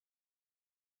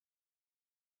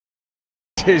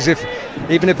it is,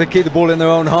 even if they keep the ball in their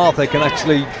own half, they can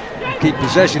actually keep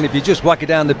possession. If you just whack it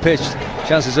down the pitch,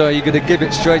 chances are you're going to give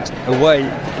it straight away.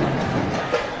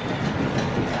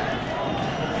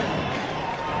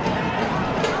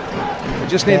 They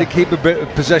just need to keep a bit of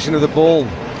possession of the ball.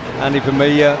 Andy, for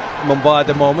me, Mumbai at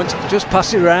the moment, just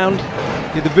pass it around.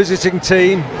 You're the visiting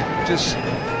team, just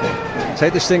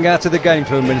take this thing out of the game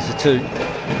for a minute or two.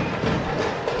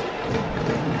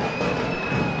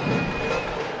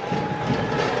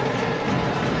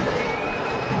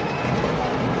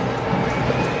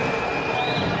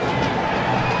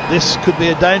 This could be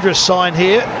a dangerous sign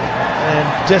here,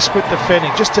 and desperate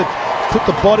defending, just to put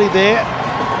the body there,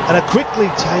 and a quickly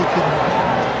taken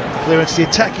clearance. The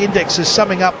attack index is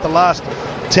summing up the last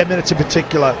 10 minutes in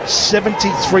particular,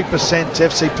 73%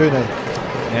 FC Pune.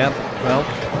 Yeah,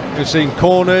 well, we've seen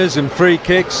corners and free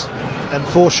kicks. And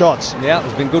 4 shots. Yeah,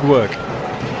 it's been good work.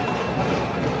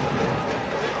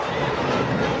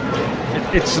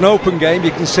 It's an open game.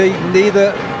 You can see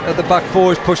neither of the back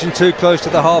four is pushing too close to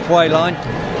the halfway line.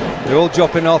 They're all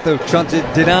dropping off. They're trying to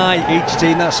deny each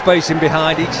team that spacing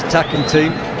behind each attacking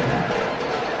team.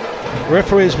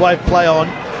 Referees wave play on.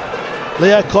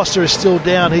 Leo Costa is still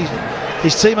down.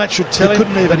 His teammates should tell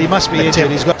him that he must be injured.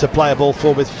 He's got to play a ball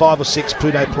forward with 5 or 6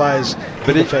 Pune players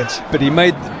in defence. But he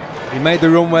made the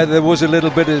run where there was a little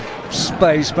bit of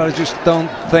space, but I just don't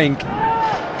think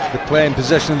the player in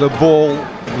possession of the ball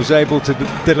was able to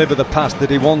deliver the pass that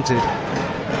he wanted.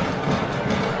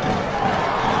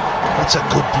 That's a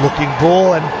good looking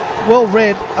ball and well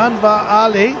read. Anwar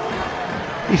Ali,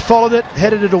 he followed it,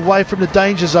 headed it away from the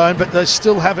danger zone, but they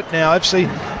still have it now. FC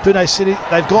Pune City,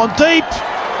 they've gone deep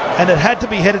and it had to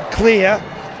be headed clear.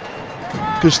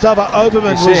 Gustavo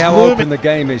Oberman was see how looming. Open the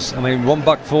game is. I mean, one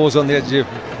back four's on the edge of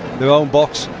their own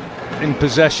box in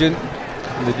possession,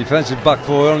 and the defensive back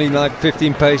four only like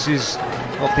 15 paces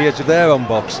off the edge of their own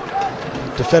box.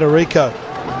 De Federico,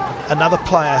 another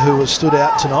player who has stood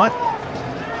out tonight.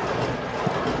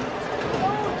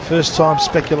 First time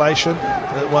speculation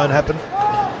that it won't happen.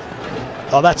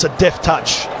 Oh, that's a deft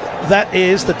touch. That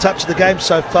is the touch of the game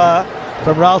so far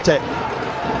from Ralte.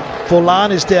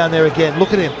 Forlan is down there again.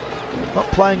 Look at him. Not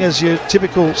playing as your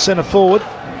typical centre forward.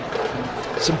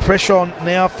 Some pressure on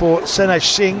now for Sehnaj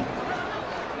Singh.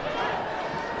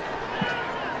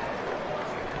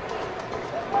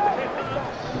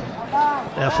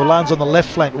 Now Forlan's on the left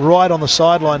flank, right on the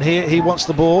sideline here. He wants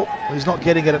the ball. He's not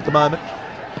getting it at the moment.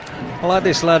 I like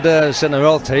this lad,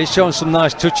 Sehnaj. He's showing some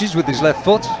nice touches with his left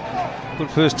foot.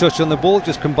 Good first touch on the ball,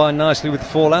 just combined nicely with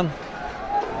Forlan.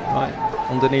 Right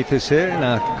underneath us here in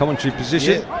our commentary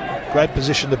position. Yeah, great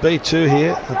position to be too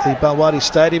here at the Balwadi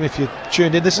Stadium. If you're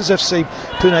tuned in, this is FC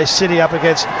Pune City up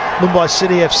against Mumbai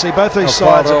City FC. Both these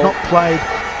sides have not played.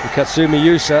 Katsumi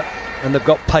Yusa, and they've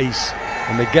got pace,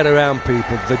 and they get around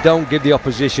people. They don't give the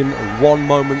opposition one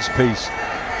moment's peace.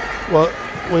 Well,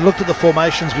 we looked at the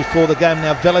formations before the game.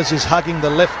 Now Velez is hugging the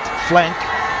left flank.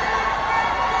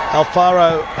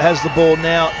 Alfaro has the ball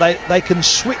now. They can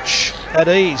switch at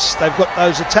ease. They've got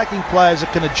those attacking players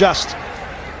that can adjust.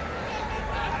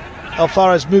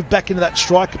 Alfaro's moved back into that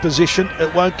striker position.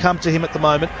 It won't come to him at the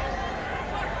moment.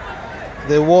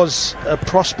 There was a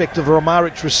prospect of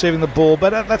Romaric receiving the ball,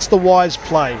 but that's the wise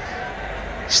play.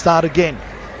 Start again.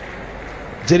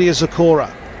 Didier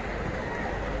Zakora.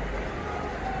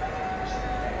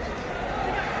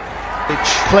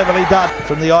 Cleverly done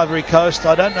from the Ivory Coast.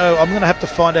 I don't know, I'm going to have to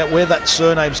find out where that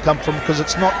surname's come from, because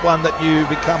it's not one that you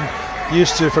become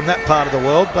used to from that part of the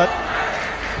world. But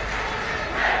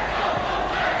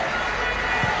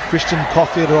Christian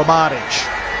Kofi Romaric.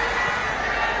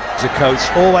 As a coach,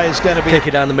 always going to be kick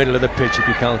it down the middle of the pitch if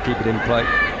you can't keep it in play.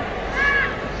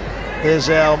 There's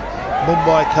our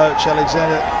Mumbai coach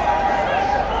Alexander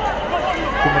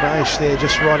Kumadesh there,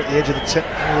 just right at the edge of the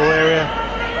technical area.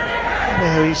 I don't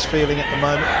know how he's feeling at the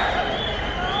moment.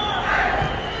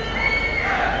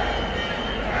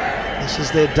 This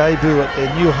is their debut at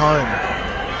their new home.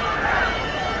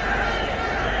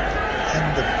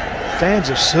 And the fans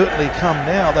have certainly come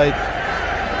now. They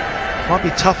might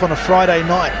be tough on a Friday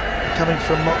night, coming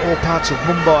from all parts of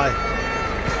Mumbai.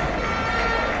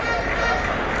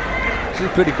 This is a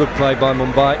pretty good play by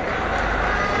Mumbai.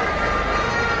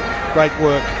 Great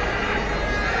work.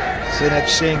 Sehnaj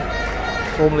Singh,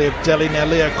 formerly of Delhi, now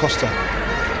Leo Costa.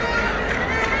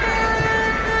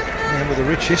 And with a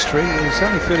rich history, he's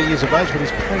only 30 years of age, but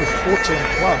he's played with 14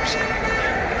 clubs.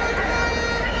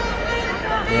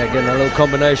 Yeah, again, a little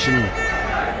combination.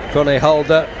 Pranay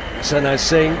Halder, Sehnaj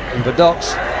Singh and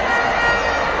Vadocz.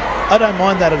 I don't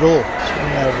mind that at all.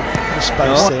 Swinging out of the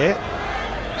space there.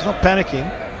 He's not panicking.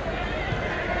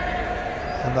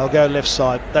 And they'll go left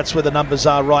side. That's where the numbers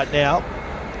are right now.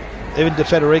 Even De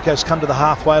Federico's come to the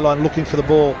halfway line looking for the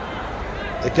ball.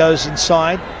 It goes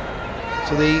inside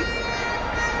to the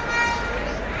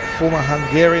former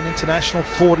Hungarian international,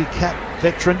 40 cap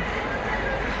veteran.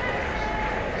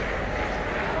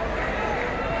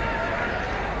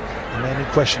 The man in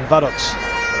question, Vadocz.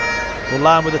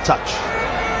 Ulan with a touch.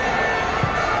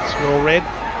 It's well read.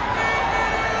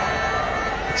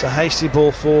 It's a hasty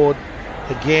ball forward.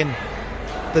 Again,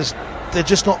 they're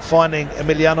just not finding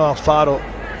Emiliano Alfaro.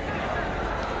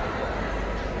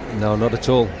 No, not at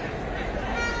all.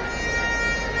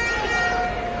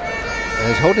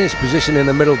 He's holding his position in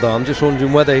the middle though. I'm just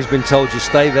wondering whether he's been told to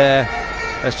stay there.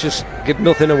 Let's just give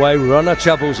nothing away. We're on our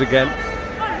troubles again.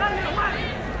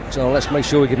 So let's make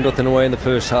sure we give nothing away in the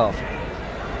first half.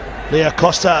 Leo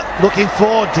Costa looking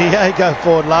forward. Diego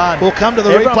Forlan will come to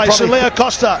the replay. So Leo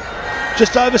Costa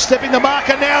just overstepping the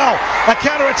marker now. A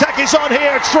counter-attack is on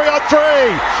here. It's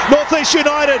 3-on-3. North East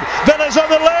United. Velez on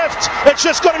the left. It's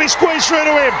just got to be squeezed through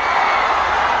to him.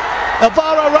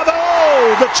 Alvaro Rubber.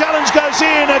 Oh, the challenge goes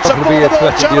in. It's a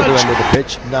ball-to-ball challenge. The other end of the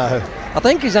pitch. No. I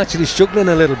think he's actually struggling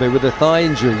a little bit with a thigh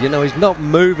injury. You know, he's not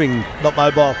moving. Not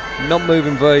mobile. Not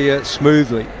moving very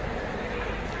smoothly.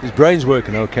 His brain's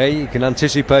working okay. He can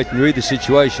anticipate and read the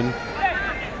situation.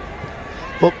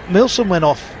 Well, Milson went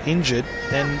off injured,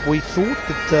 and we thought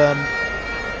that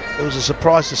it was a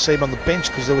surprise to see him on the bench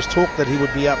because there was talk that he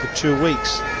would be out for 2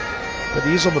 weeks. But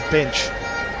he is on the bench.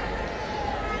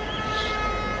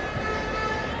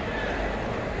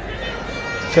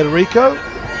 Federico,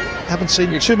 haven't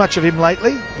seen too much of him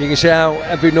lately. You can see how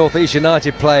every North East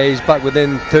United player is back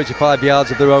within 35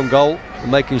 yards of their own goal, and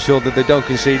making sure that they don't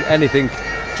concede anything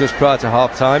just prior to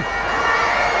half-time.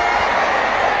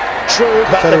 True,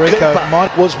 but Federico the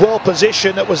keeper was well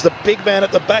positioned. It was the big man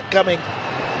at the back coming.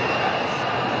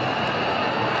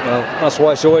 Well, that's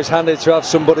why it's always handy to have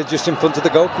somebody just in front of the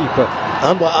goalkeeper.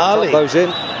 Anwar Ali. Those in.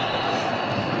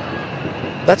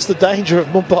 That's the danger of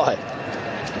Mumbai.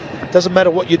 Doesn't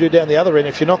matter what you do down the other end.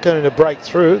 If you're not going to break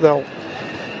through, they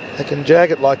can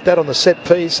jag it like that on the set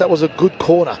piece. That was a good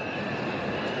corner.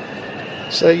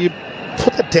 So you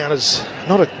put that down as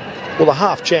not a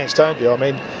half chance, don't you? I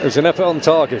mean, it was an effort on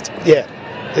target. Yeah,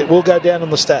 it will go down on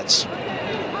the stats.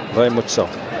 Very much so.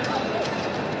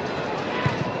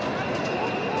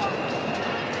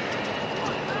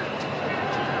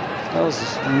 That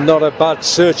was not a bad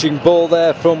searching ball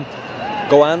there from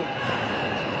Goan.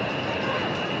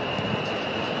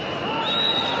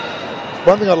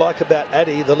 One thing I like about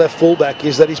Addy, the left fullback,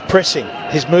 is that he's pressing.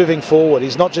 He's moving forward.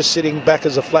 He's not just sitting back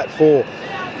as a flat four.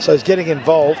 So he's getting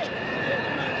involved.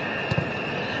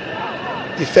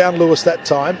 He found Lewis that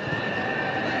time.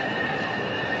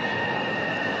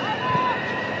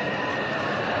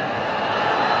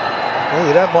 Well,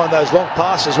 you don't mind those long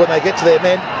passes when they get to their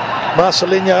men.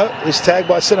 Marcelinho is tagged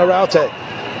by Sehnaj.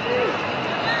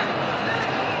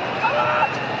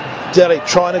 Delhi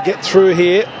trying to get through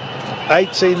here.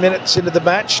 18 minutes into the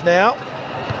match now.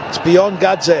 It's beyond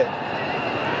Gadze.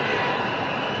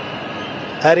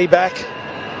 Addy back.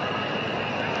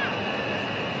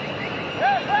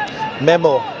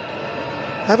 Memo.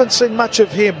 Haven't seen much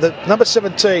of him. The number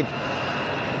 17.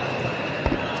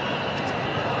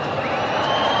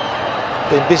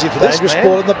 Been busy for this dangerous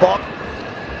ball in the box.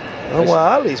 Oh,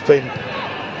 well, he's been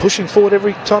pushing forward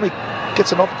every time he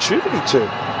gets an opportunity to.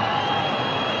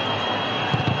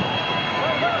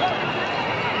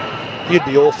 You'd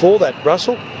be all for that,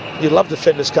 Russell. You love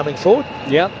defenders coming forward.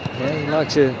 Yeah, you like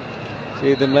to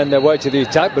see them lend their way to the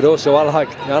attack, but also I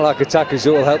like attackers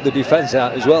who will help the defence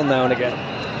out as well now and again.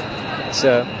 It's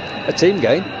a team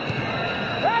game.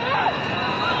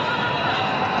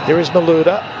 Here is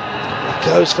Malouda. He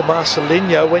goes for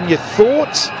Marcelinho when you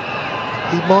thought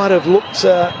he might have looked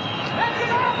to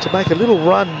make a little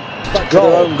run back to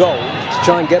their own goal to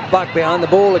try and get back behind the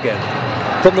ball again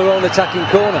from their own attacking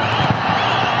corner.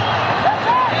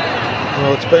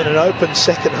 Well, it's been an open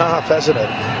second half, hasn't it?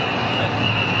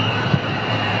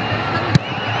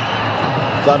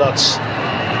 Vadocz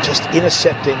just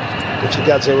intercepting.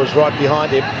 Gadze was right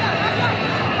behind him.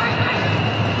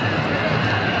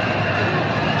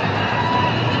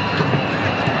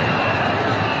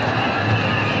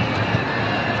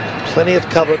 Plenty of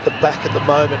cover at the back at the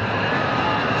moment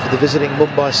for the visiting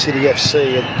Mumbai City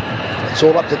FC, and it's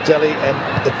all up to Delhi,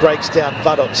 and it breaks down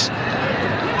Vadocz.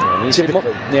 You see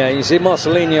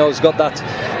Marcelinho's got that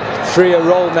freer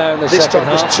role now in the second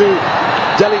half. This time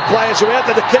there's 2 Delhi players who are out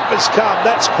there. The keeper's come.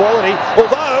 That's quality.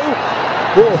 Although,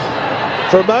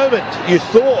 for a moment, you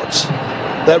thought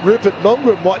that Rupert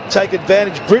Mongram might take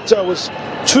advantage. Brito was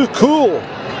too cool,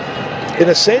 in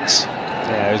a sense.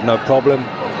 Yeah, there's no problem.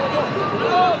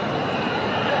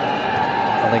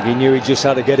 I think he knew he just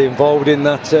had to get involved in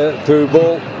that through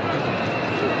ball.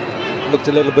 Looked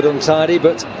a little bit untidy,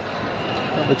 but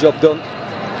got the job done.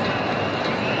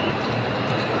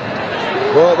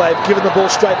 Well, they've given the ball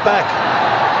straight back.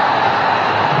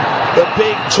 The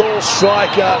big, tall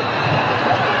striker,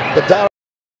 Vadocz.